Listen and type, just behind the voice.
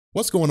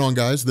What's going on,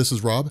 guys? This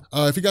is Rob.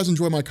 If you guys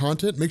enjoy my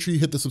content, make sure you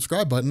hit the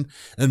subscribe button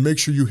and make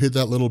sure you hit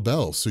that little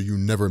bell so you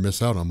never miss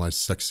out on my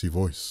sexy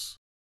voice.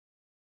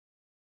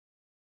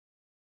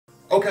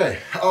 Okay,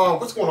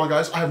 what's going on,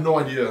 guys? I have no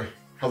idea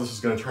how this is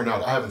going to turn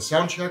out. I haven't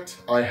sound checked.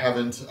 I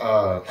haven't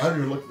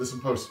even looked at this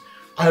in post.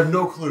 I have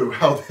no clue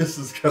how this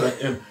is going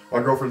to end.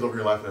 My girlfriend's over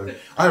here laughing at me.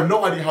 I have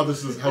no idea how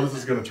this is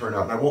going to turn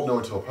out, and I won't know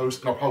until post,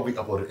 and I'll probably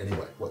upload it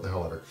anyway. What the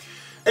hell ever.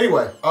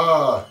 Anyway,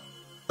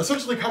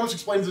 essentially, Comics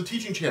Explained is a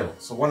teaching channel,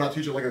 so why not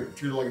treat it like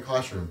a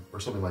classroom or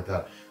something like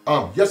that?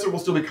 Yes, there will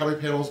still be comic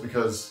panels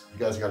because you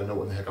guys got to know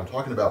what the heck I'm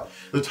talking about.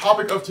 The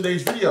topic of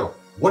today's video: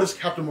 what has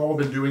Captain Marvel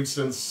been doing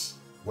since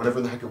whenever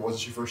the heck it was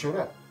that she first showed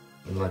up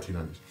in the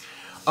 1990s?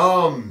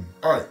 All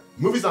right,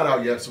 movie's not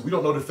out yet, so we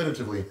don't know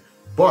definitively,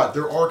 but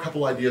there are a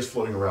couple ideas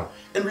floating around.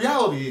 In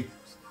reality,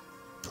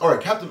 all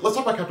right, let's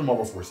talk about Captain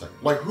Marvel for a second.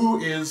 Like, who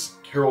is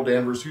Carol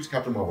Danvers? Who's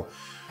Captain Marvel?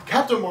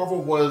 Captain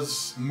Marvel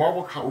was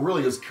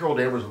really is Carol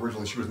Danvers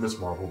originally. She was Miss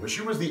Marvel, but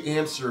she was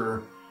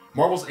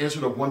Marvel's answer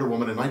to Wonder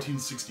Woman in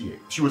 1968.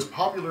 She was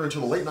popular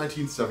until the late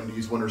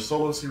 1970s when her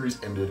solo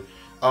series ended,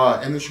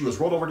 and then she was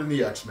rolled over to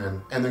the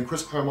X-Men, and then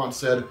Chris Claremont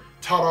said,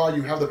 "Ta-da,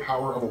 you have the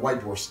power of a white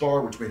dwarf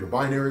star," which made her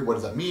binary. What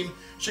does that mean?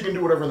 She can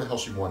do whatever in the hell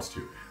she wants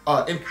to.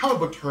 In comic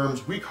book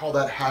terms, we call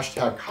that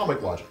hashtag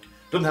comic logic.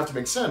 Doesn't have to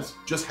make sense,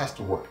 just has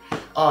to work.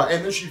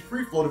 And then she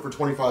free-floated for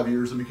 25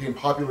 years and became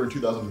popular in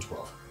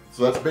 2012.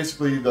 So that's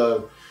basically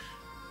the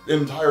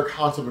entire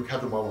concept of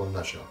Captain Marvel in a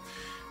nutshell.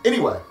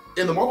 Anyway,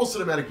 in the Marvel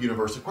Cinematic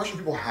Universe, the question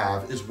people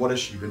have is, what has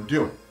she been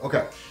doing?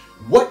 Okay,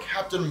 what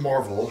Captain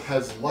Marvel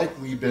has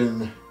likely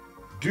been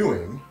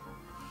doing,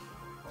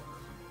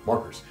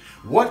 markers,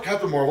 what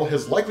Captain Marvel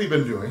has likely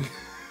been doing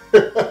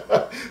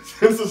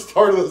since the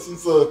start of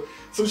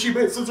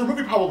since her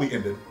movie probably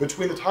ended,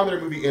 between the time that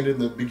her movie ended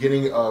and the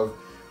beginning of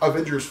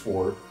Avengers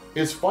 4,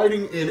 is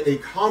fighting in a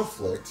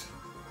conflict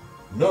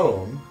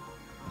known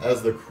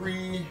as the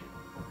Kree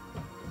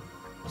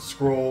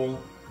Skrull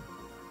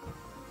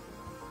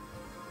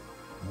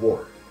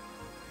War.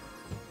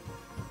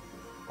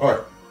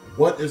 Alright,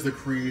 what is the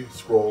Kree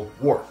Skrull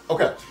War?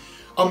 Okay,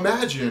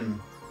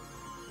 imagine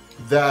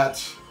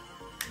that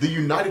the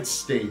United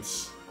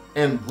States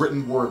and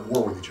Britain were at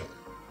war with each other.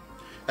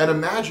 And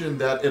imagine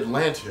that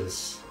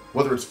Atlantis,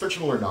 whether it's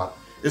fictional or not,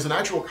 is an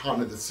actual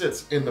continent that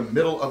sits in the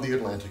middle of the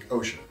Atlantic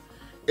Ocean.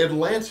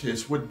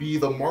 Atlantis would be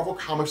the Marvel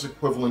Comics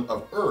equivalent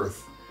of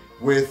Earth,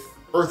 with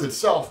Earth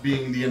itself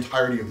being the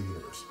entirety of the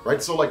universe,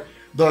 right? So like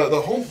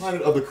the home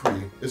planet of the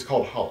Kree is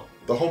called Hala.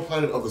 The home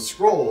planet of the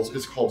Skrulls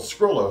is called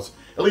Skrullos.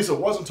 At least it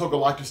was until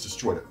Galactus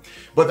destroyed it.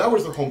 But that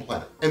was their home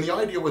planet. And the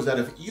idea was that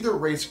if either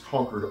race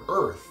conquered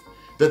Earth,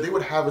 that they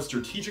would have a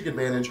strategic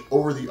advantage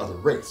over the other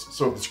race.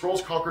 So if the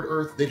Skrulls conquered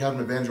Earth, they'd have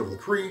an advantage over the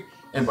Kree,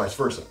 and vice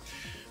versa.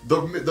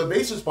 The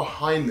basis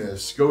behind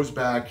this goes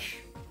back,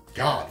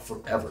 God,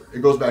 forever.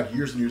 It goes back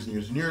years and years and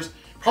years and years.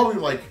 Probably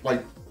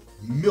like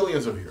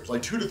millions of years,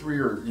 like 2 to 3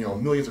 or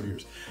millions of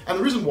years. And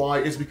the reason why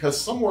is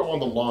because somewhere along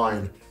the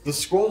line, the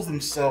Skrulls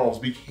themselves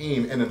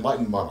became an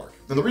enlightened monarch.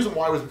 And the reason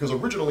why was because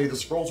originally the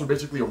Skrulls were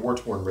basically a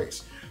war-torn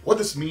race. What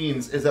this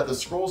means is that the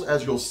Skrulls,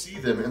 as you'll see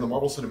them in the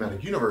Marvel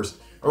Cinematic Universe,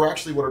 are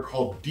actually what are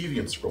called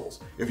deviant Skrulls.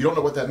 If you don't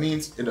know what that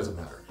means, it doesn't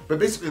matter. But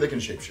basically they can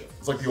shapeshift.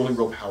 It's like the only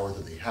real power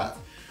that they have.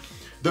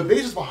 The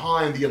basis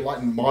behind the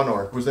enlightened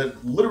monarch was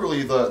that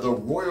literally the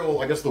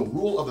royal, I guess the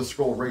rule of the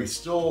Skrull race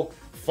still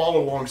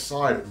followed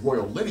alongside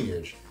royal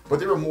lineage, but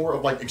they were more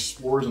of like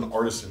explorers and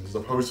artisans as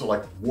opposed to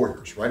like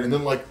warriors, right? And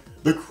then like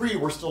the Kree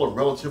were still a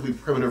relatively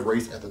primitive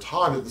race at the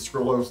time that the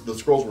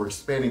Skrulls were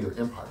expanding their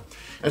empire.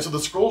 And so the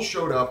Skrulls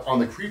showed up on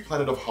the Kree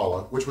planet of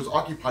Hala, which was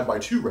occupied by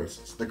 2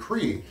 races, the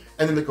Kree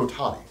and then the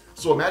Kotati.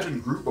 So imagine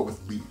Groot but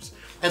with leaves.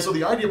 And so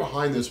the idea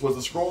behind this was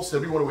the Skrulls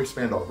said, we want to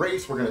expand our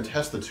race, we're going to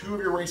test the 2 of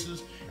your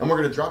races, and we're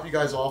going to drop you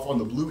guys off on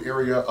the blue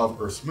area of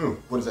Earth's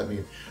moon. What does that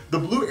mean? The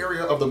blue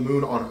area of the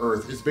moon on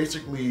Earth is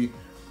basically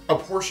a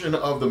portion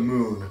of the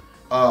moon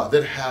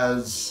that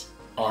has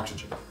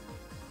oxygen.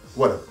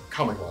 Whatever,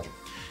 comic logic.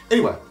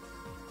 Anyway,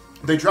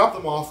 they dropped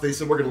them off. They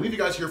said, we're going to leave you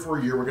guys here for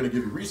a year. We're going to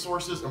give you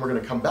resources, and we're going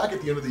to come back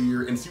at the end of the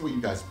year and see what you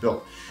guys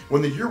built.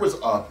 When the year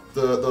was up,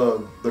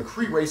 the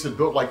Kree race had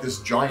built like this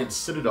giant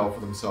citadel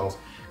for themselves,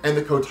 and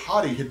the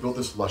Kotati had built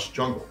this lush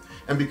jungle.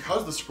 And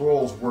because the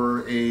Skrulls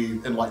were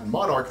an enlightened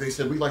monarch, they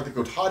said, we like the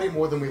Kotati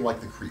more than we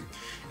like the Kree.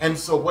 And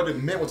so what it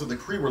meant was that the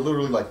Kree were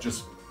literally like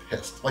just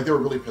pissed. Like they were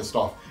really pissed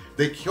off.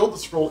 They killed the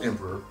Skrull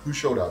Emperor, who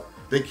showed up.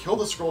 They killed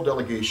the Skrull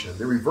delegation.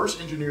 They reverse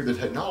engineered the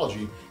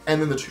technology,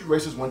 and then the 2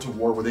 races went to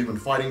war where they've been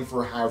fighting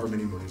for however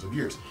many millions of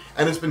years.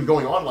 And it's been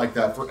going on like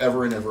that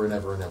forever and ever and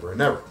ever and ever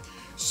and ever.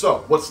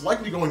 So what's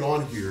likely going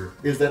on here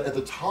is that at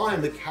the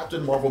time the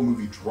Captain Marvel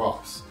movie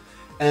drops,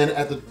 and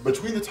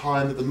between the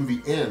time that the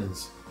movie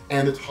ends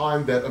and the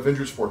time that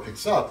Avengers 4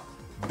 picks up,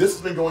 this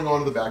has been going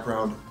on in the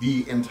background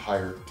the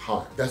entire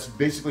time. That's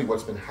basically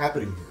what's been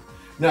happening here.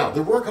 Now,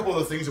 there were a couple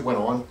other things that went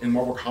on in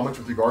Marvel Comics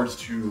with regards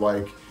to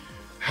like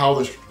how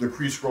the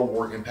Kree Skrull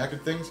War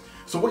impacted things.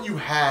 So what you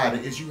had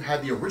is you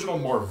had the original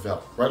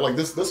Mar-Vell, right? Like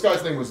this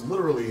guy's name was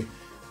literally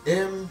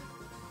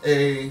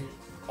M-A-R-V-E-L-L.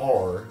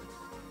 R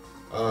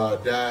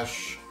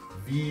dash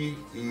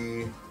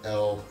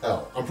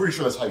V-E-L-L. I'm pretty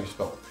sure that's how you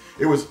spell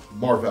it. It was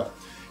Mar-Vell.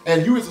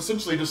 And he was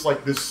essentially just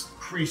like this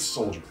Kree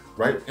soldier,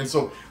 right? And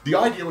so the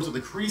idea was that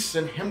the Kree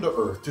sent him to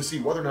Earth to see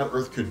whether or not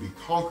Earth could be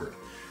conquered.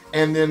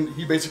 And then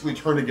he basically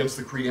turned against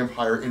the Kree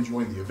Empire and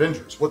joined the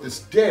Avengers. What this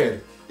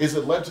did is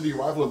it led to the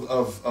arrival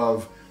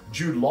of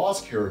Jude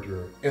Law's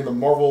character in the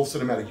Marvel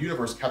Cinematic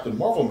Universe Captain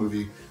Marvel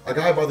movie, a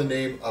guy by the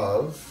name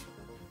of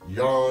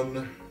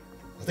Jan,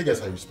 I think that's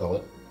how you spell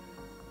it,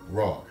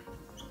 Rog.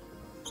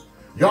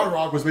 Jan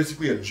Rog was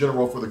basically a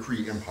general for the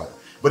Kree Empire,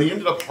 but he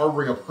ended up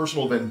harboring a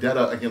personal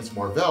vendetta against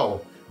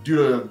Mar-Vell due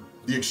to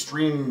the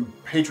extreme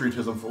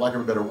patriotism, for lack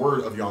of a better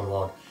word, of Jan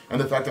Rog, and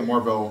the fact that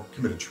Mar-Vell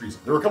committed treason.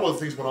 There were a couple of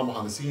things going on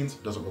behind the scenes,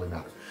 doesn't really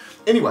matter.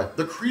 Anyway,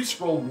 the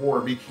Kree-Skrull War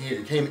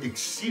became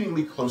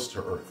exceedingly close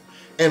to Earth,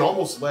 and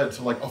almost led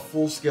to like a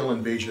full-scale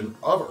invasion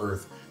of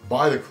Earth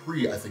by the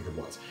Kree, I think it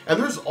was.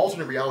 And there's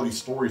alternate reality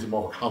stories in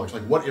Marvel Comics,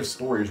 like what-if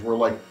stories where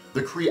like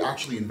the Kree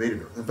actually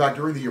invaded Earth. In fact,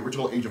 during the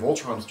original Age of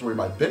Ultron story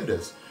by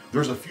Bendis,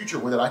 there's a future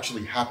where that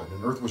actually happened,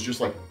 and Earth was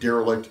just like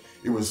derelict.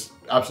 It was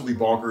absolutely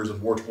bonkers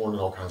and war-torn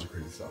and all kinds of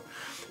crazy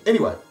stuff.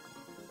 Anyway,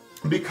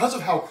 because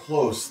of how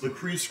close the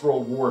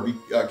Kree-Skrull War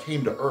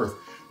came to Earth,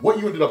 what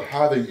you ended up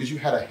having is you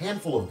had a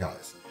handful of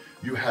guys.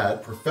 You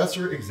had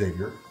Professor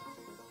Xavier,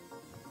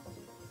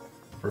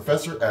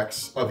 Professor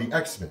X of the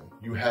X-Men.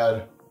 You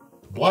had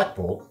Black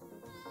Bolt,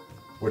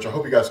 which I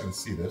hope you guys can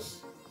see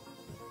this.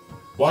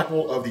 Black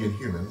Bolt of the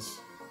Inhumans.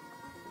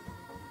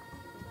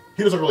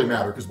 He doesn't really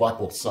matter because Black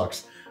Bolt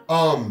sucks.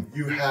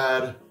 You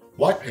had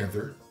Black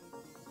Panther.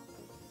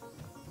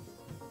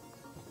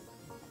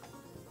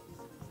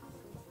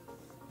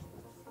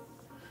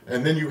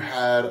 And then you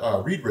had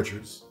Reed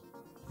Richards,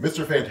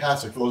 Mr.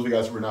 Fantastic, for those of you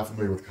guys who are not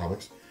familiar with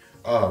comics.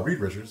 Reed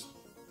Richards.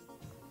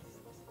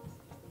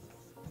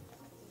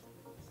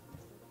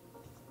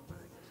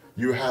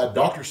 You had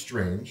Doctor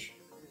Strange.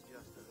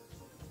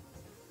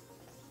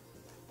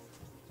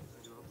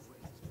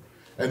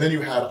 And then you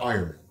had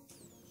Iron Man.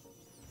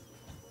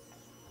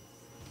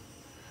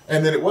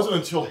 And then it wasn't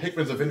until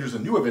Hickman's Avengers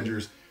and New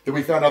Avengers that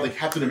we found out that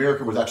Captain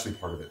America was actually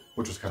part of it,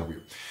 which was kind of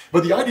weird.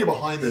 But the idea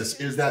behind this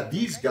is that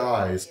these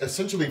guys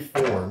essentially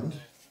formed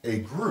a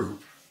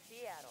group.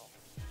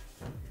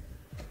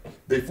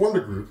 They formed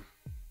a group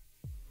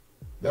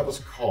that was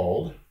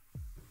called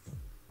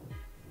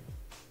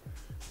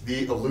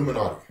the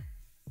Illuminati.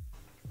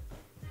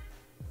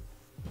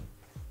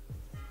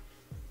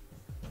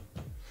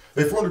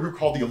 They formed a group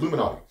called the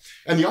Illuminati.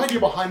 And the idea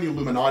behind the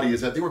Illuminati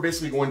is that they were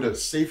basically going to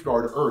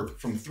safeguard Earth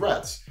from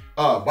threats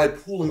by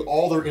pooling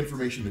all their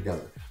information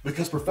together.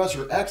 Because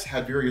Professor X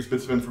had various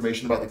bits of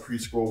information about the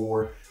Kree-Skrull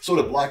War, so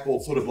did Black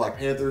Bolt, so did Black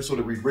Panther, so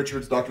did Reed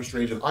Richards, Doctor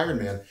Strange, and Iron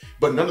Man,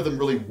 but none of them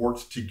really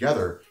worked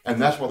together,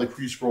 and that's why the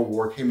Kree-Skrull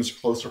War came as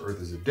close to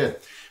Earth as it did.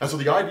 And so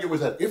the idea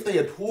was that if they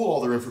had pooled all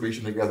their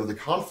information together, the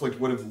conflict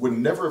would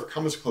never have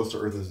come as close to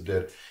Earth as it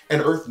did,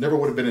 and Earth never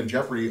would have been in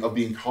jeopardy of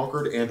being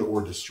conquered and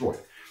or destroyed.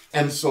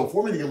 And so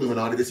forming the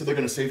Illuminati, they said they're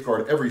going to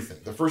safeguard everything.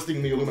 The first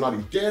thing the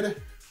Illuminati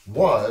did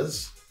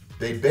was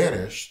they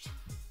banished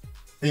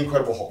the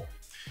Incredible Hulk.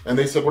 And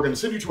they said, we're going to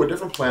send you to a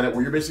different planet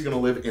where you're basically going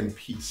to live in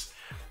peace.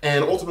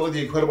 And ultimately,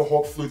 the Incredible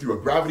Hulk flew through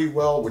a gravity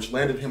well, which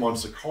landed him on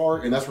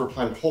Sakaar, and that's where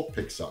Planet Hulk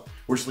picks up,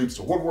 which leads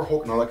to World War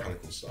Hulk and all that kind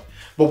of cool stuff.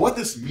 But what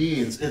this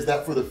means is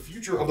that for the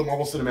future of the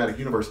Marvel Cinematic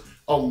Universe,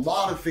 a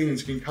lot of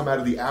things can come out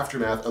of the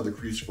aftermath of the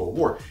Kree-Skrull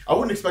War. I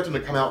wouldn't expect them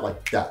to come out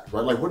like that,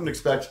 right? Like, I wouldn't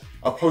expect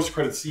a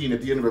post-credit scene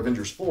at the end of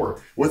Avengers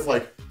 4 with,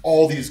 like,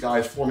 all these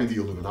guys forming the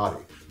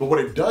Illuminati. But what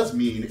it does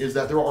mean is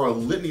that there are a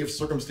litany of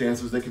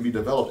circumstances that can be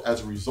developed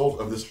as a result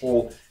of this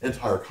whole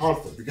entire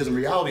conflict. Because in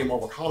reality, in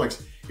Marvel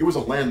Comics, it was a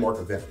landmark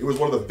event. It was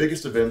one of the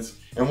biggest events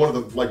and one of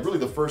the, like, really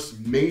the first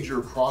major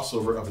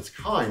crossover of its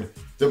kind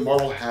that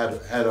Marvel had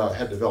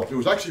developed. It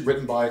was actually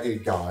written by a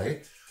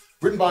guy.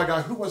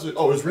 Who was it?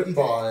 Oh, it was written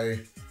by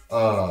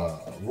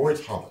Roy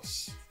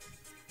Thomas.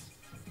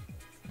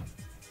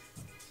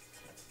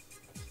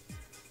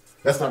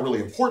 That's not really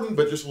important,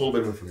 but just a little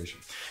bit of information.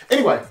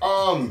 Anyway,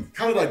 kind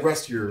of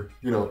digressed here,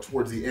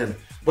 towards the end.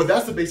 But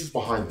that's the basis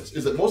behind this,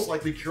 is that most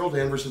likely Carol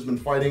Danvers has been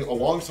fighting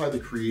alongside the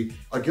Kree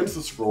against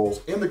the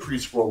Skrulls in the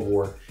Kree-Skrull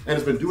War, and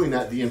has been doing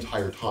that the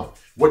entire time.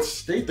 What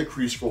state the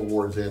Kree-Skrull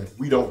War is in,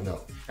 we don't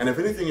know. And if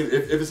anything,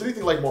 if it's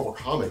anything like Marvel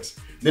Comics,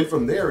 then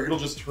from there, it'll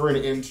just turn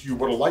into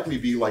what'll likely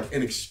be like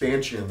an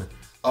expansion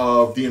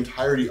of the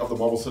entirety of the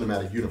Marvel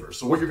Cinematic Universe.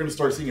 So what you're going to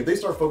start seeing, if they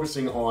start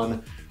focusing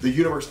on the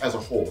universe as a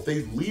whole, if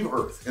they leave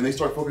Earth and they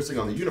start focusing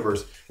on the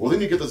universe, well,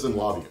 then you get the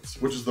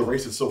Zenlavians, which is the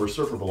race that Silver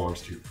Surfer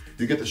belongs to.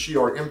 You get the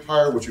Shi'ar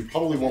Empire, which you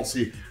probably won't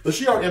see. The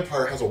Shi'ar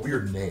Empire has a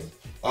weird name.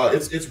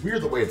 It's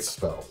weird the way it's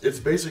spelled. It's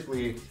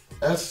basically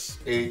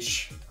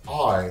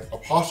S-H-I''AR.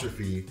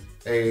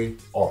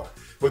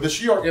 But the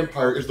Shi'ar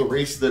Empire is the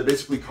race that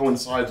basically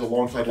coincides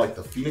alongside like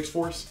the Phoenix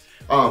Force,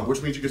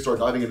 which means you can start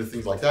diving into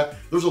things like that.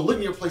 There's a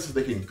litany of places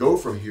they can go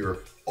from here,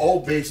 all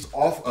based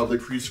off of the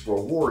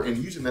Kree-Skrull War, and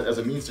using that as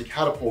a means to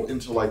catapult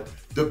into like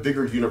the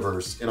bigger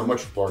universe in a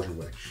much larger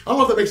way. I don't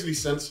know if that makes any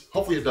sense.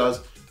 Hopefully it does.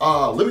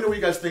 Let me know what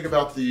you guys think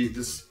about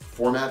this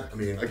format. I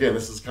mean, again,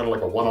 this is kind of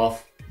like a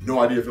one-off. No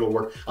idea if it'll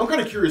work. I'm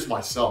kind of curious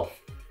myself,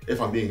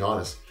 if I'm being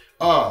honest.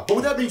 But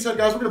with that being said,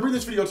 guys, we're going to bring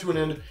this video to an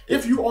end.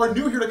 If you are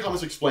new here to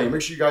Comics Explained,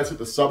 make sure you guys hit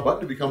the sub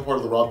button to become part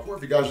of the Rob Corps.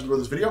 If you guys enjoyed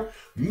this video,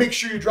 make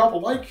sure you drop a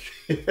like.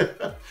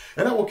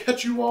 And I will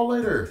catch you all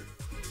later.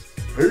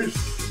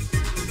 Peace.